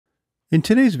In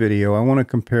today's video, I want to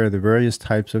compare the various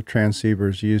types of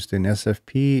transceivers used in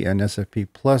SFP and SFP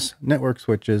Plus network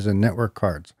switches and network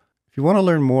cards. If you want to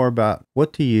learn more about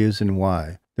what to use and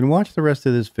why, then watch the rest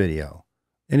of this video.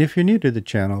 And if you're new to the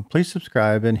channel, please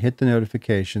subscribe and hit the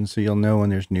notification so you'll know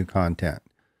when there's new content.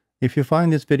 If you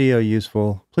find this video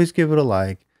useful, please give it a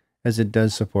like, as it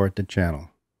does support the channel.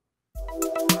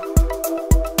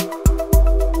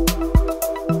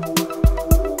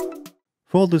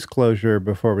 Full disclosure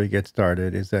before we get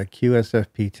started is that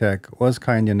QSFPTek was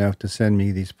kind enough to send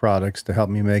me these products to help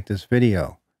me make this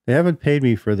video. They haven't paid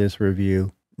me for this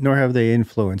review, nor have they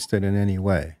influenced it in any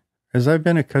way. As I've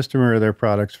been a customer of their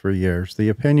products for years, the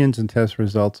opinions and test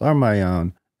results are my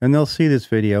own, and they'll see this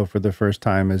video for the first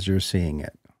time as you're seeing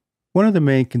it. One of the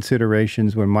main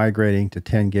considerations when migrating to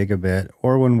 10 gigabit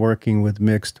or when working with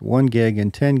mixed 1 gig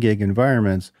and 10 gig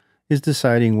environments is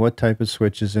deciding what type of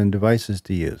switches and devices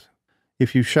to use.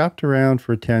 If you've shopped around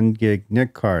for 10 gig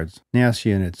NIC cards, NAS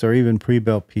units, or even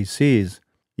pre-built PCs,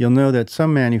 you'll know that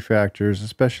some manufacturers,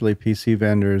 especially PC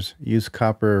vendors, use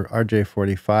copper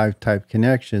RJ45 type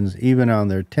connections even on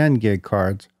their 10 gig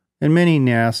cards, and many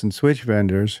NAS and switch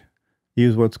vendors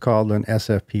use what's called an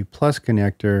SFP Plus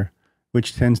connector,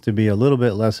 which tends to be a little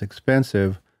bit less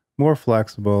expensive, more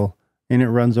flexible, and it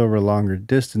runs over longer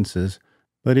distances,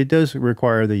 but it does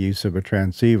require the use of a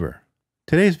transceiver.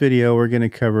 Today's video, we're going to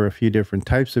cover a few different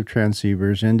types of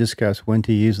transceivers and discuss when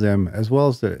to use them, as well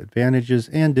as the advantages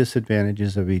and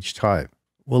disadvantages of each type.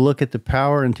 We'll look at the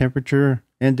power and temperature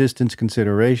and distance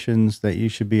considerations that you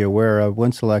should be aware of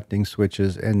when selecting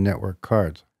switches and network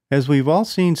cards. As we've all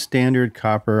seen standard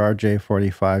copper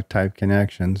RJ45 type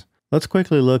connections, let's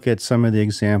quickly look at some of the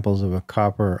examples of a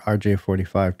copper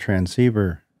RJ45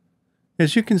 transceiver.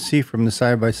 As you can see from the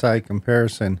side-by-side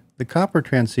comparison, the copper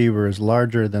transceiver is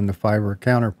larger than the fiber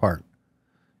counterpart.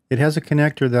 It has a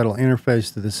connector that'll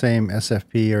interface to the same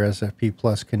SFP or SFP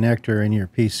Plus connector in your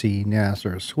PC, NAS,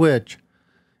 or switch,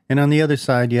 and on the other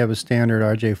side you have a standard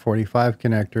RJ45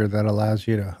 connector that allows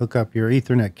you to hook up your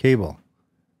Ethernet cable.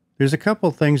 There's a couple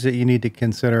things that you need to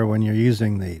consider when you're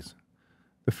using these.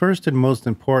 The first and most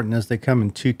important is they come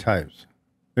in two types.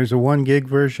 There's a 1 gig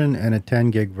version and a 10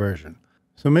 gig version.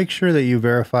 So make sure that you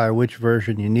verify which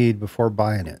version you need before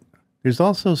buying it. There's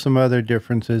also some other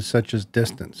differences such as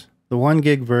distance. The 1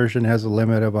 gig version has a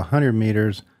limit of 100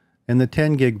 meters and the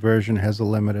 10 gig version has a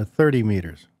limit of 30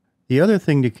 meters. The other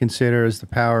thing to consider is the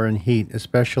power and heat,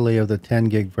 especially of the 10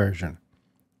 gig version.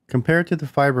 Compared to the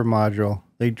fiber module,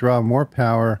 they draw more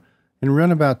power and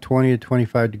run about 20 to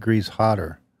 25 degrees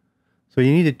hotter. So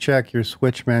you need to check your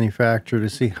switch manufacturer to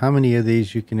see how many of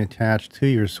these you can attach to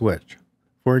your switch.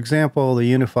 For example, the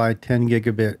unified 10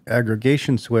 gigabit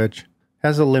aggregation switch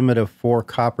has a limit of 4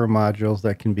 copper modules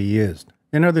that can be used,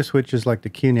 and other switches like the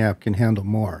QNAP can handle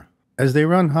more. As they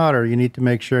run hotter, you need to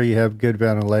make sure you have good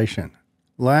ventilation.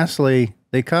 Lastly,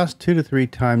 they cost 2 to 3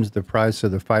 times the price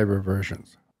of the fiber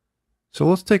versions. So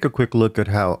let's take a quick look at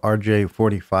how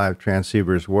RJ45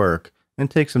 transceivers work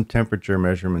and take some temperature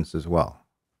measurements as well.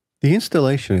 The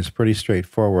installation is pretty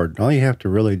straightforward. All you have to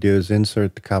really do is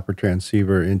insert the copper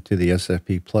transceiver into the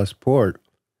SFP Plus port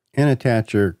and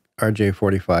attach your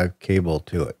RJ45 cable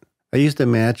to it. I used a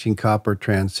matching copper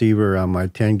transceiver on my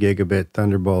 10 gigabit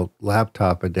Thunderbolt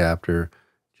laptop adapter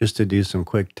just to do some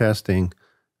quick testing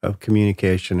of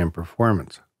communication and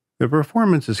performance. The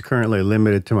performance is currently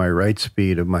limited to my write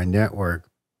speed of my network,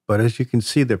 but as you can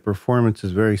see, the performance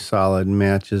is very solid and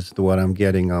matches what I'm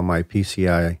getting on my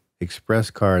PCI Express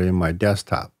card in my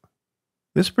desktop.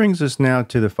 This brings us now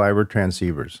to the fiber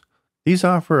transceivers. These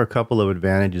offer a couple of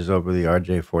advantages over the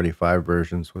RJ45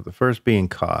 versions, with the first being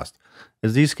cost,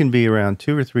 as these can be around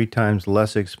 2 or 3 times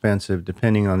less expensive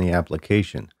depending on the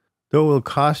application. Though it will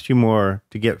cost you more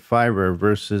to get fiber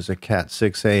versus a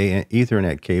Cat6a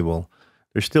Ethernet cable,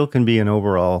 there still can be an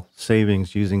overall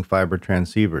savings using fiber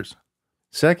transceivers.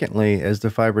 Secondly, as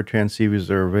the fiber transceivers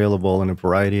are available in a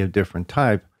variety of different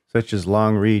types, such as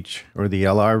long reach or the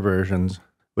LR versions,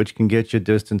 which can get you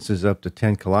distances up to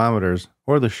 10 kilometers,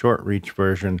 or the short reach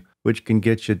version, which can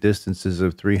get you distances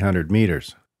of 300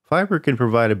 meters. Fiber can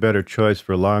provide a better choice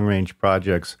for long-range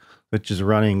projects, such as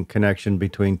running connection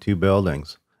between 2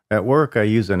 buildings. At work, I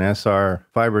use an SR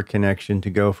fiber connection to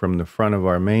go from the front of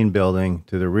our main building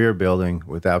to the rear building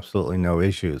with absolutely no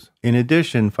issues. In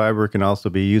addition, fiber can also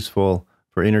be useful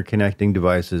for interconnecting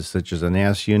devices such as a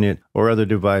NAS unit or other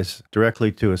device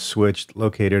directly to a switch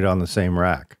located on the same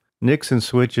rack. NICs and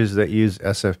switches that use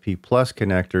SFP Plus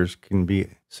connectors can be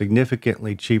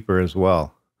significantly cheaper as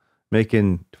well,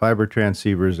 making fiber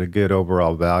transceivers a good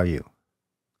overall value.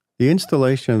 The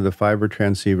installation of the fiber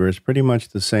transceiver is pretty much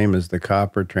the same as the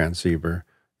copper transceiver,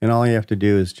 And all you have to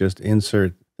do is just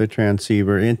insert the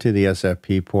transceiver into the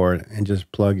SFP port and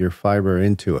just plug your fiber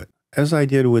into it. As I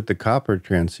did with the copper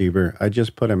transceiver, I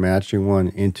just put a matching one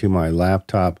into my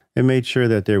laptop and made sure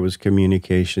that there was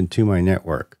communication to my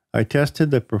network. I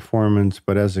tested the performance,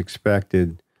 but as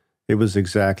expected, it was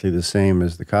exactly the same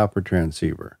as the copper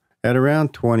transceiver. At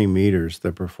around 20 meters,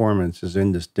 the performance is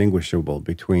indistinguishable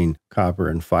between copper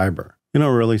and fiber. You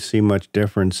don't really see much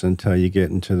difference until you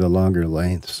get into the longer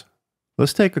lengths.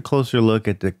 Let's take a closer look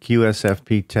at the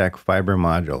QSFPTek fiber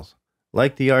modules.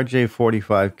 Like the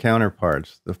RJ45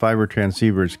 counterparts, the fiber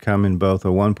transceivers come in both a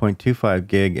 1.25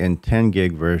 gig and 10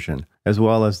 gig version, as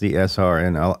well as the SR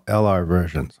and LR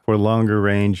versions for longer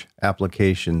range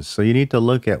applications. So you need to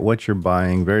look at what you're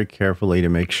buying very carefully to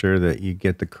make sure that you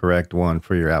get the correct one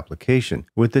for your application.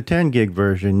 With the 10 gig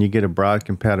version, you get a broad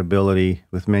compatibility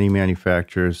with many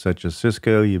manufacturers such as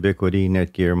Cisco, Ubiquiti,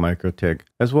 Netgear, Microtech,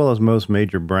 as well as most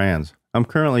major brands. I'm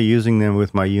currently using them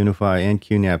with my Unify and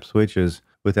QNAP switches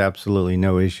with absolutely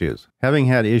no issues. Having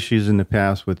had issues in the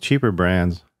past with cheaper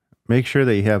brands, make sure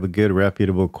that you have a good,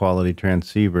 reputable quality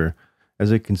transceiver,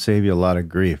 as it can save you a lot of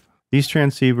grief. These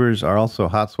transceivers are also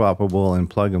hot swappable and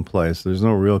plug and play, so there's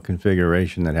no real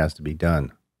configuration that has to be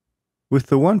done. With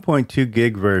the 1.2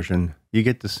 gig version, you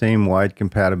get the same wide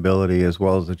compatibility as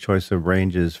well as the choice of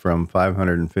ranges from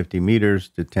 550 meters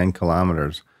to 10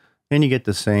 kilometers, and you get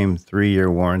the same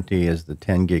 3-year warranty as the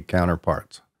 10 gig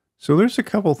counterparts. So there's a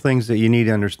couple things that you need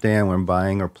to understand when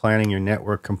buying or planning your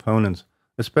network components,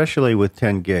 especially with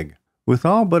 10 gig. With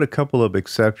all but a couple of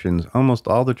exceptions, almost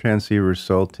all the transceivers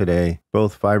sold today,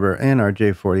 both fiber and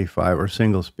RJ45, are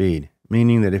single speed,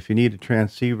 meaning that if you need a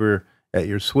transceiver at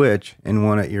your switch and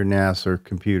one at your NAS or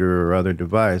computer or other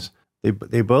device,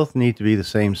 they both need to be the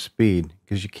same speed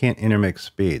because you can't intermix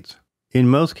speeds. In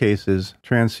most cases,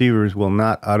 transceivers will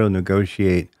not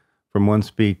auto-negotiate from one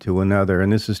speed to another,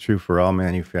 and this is true for all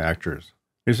manufacturers.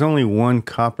 There's only one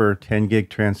copper 10 gig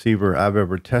transceiver I've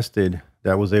ever tested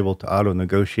that was able to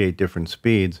auto-negotiate different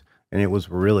speeds, and it was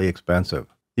really expensive.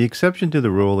 The exception to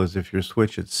the rule is if your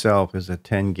switch itself is a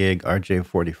 10 gig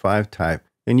RJ45 type,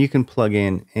 then you can plug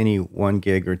in any 1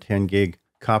 gig or 10 gig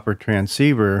copper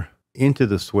transceiver into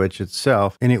the switch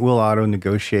itself, and it will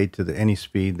auto-negotiate to any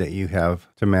speed that you have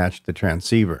to match the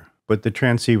transceiver. But the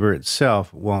transceiver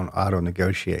itself won't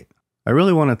auto-negotiate. I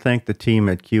really want to thank the team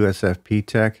at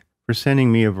QSFPTek for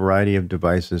sending me a variety of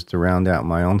devices to round out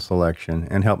my own selection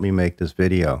and help me make this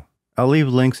video. I'll leave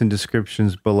links and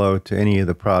descriptions below to any of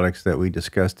the products that we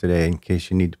discussed today in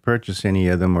case you need to purchase any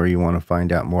of them or you want to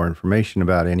find out more information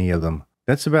about any of them.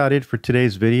 That's about it for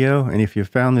today's video, and if you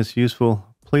found this useful,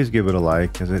 please give it a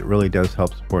like as it really does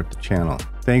help support the channel.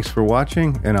 Thanks for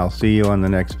watching, and I'll see you on the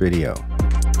next video.